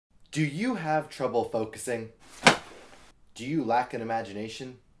Do you have trouble focusing? Do you lack an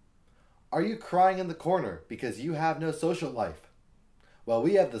imagination? Are you crying in the corner because you have no social life? Well,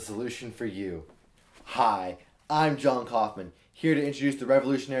 we have the solution for you. Hi, I'm John Kaufman, here to introduce the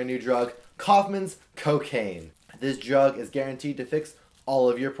revolutionary new drug, Kaufman's cocaine. This drug is guaranteed to fix all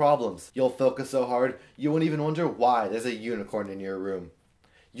of your problems. You'll focus so hard, you won't even wonder why there's a unicorn in your room.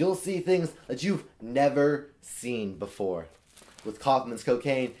 You'll see things that you've never seen before. With Kaufman's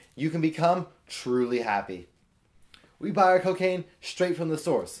cocaine, you can become truly happy. We buy our cocaine straight from the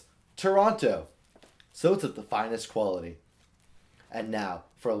source, Toronto, so it's of the finest quality. And now,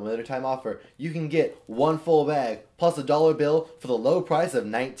 for a limited time offer, you can get one full bag plus a $1 bill for the low price of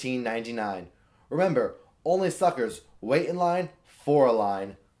 $19.99. Remember, only suckers wait in line for a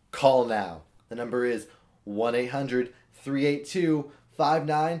line. Call now. The number is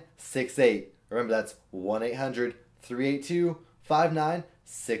 1-800-382-5968. Remember, that's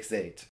 1-800-382-5968.